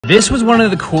This was one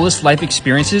of the coolest life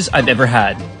experiences I've ever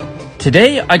had.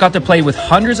 Today, I got to play with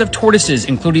hundreds of tortoises,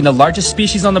 including the largest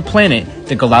species on the planet,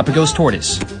 the Galapagos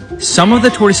tortoise. Some of the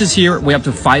tortoises here weigh up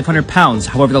to 500 pounds,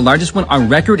 however the largest one on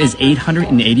record is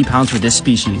 880 pounds for this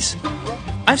species.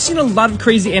 I've seen a lot of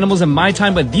crazy animals in my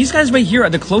time, but these guys right here are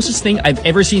the closest thing I've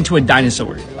ever seen to a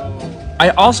dinosaur. I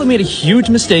also made a huge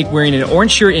mistake wearing an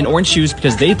orange shirt and orange shoes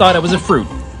because they thought I was a fruit.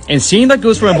 And seeing that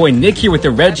goes for my boy Nick here with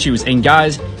the red shoes. And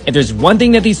guys, if there's one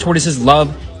thing that these tortoises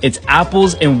love, it's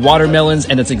apples and watermelons,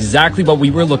 and that's exactly what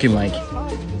we were looking like.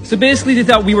 So basically they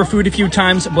thought we were food a few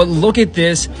times, but look at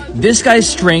this. This guy's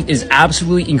strength is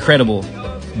absolutely incredible.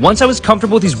 Once I was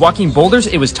comfortable with these walking boulders,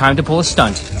 it was time to pull a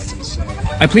stunt.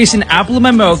 I placed an apple in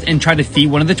my mouth and tried to feed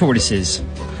one of the tortoises.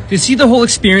 To see the whole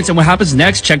experience and what happens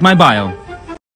next, check my bio.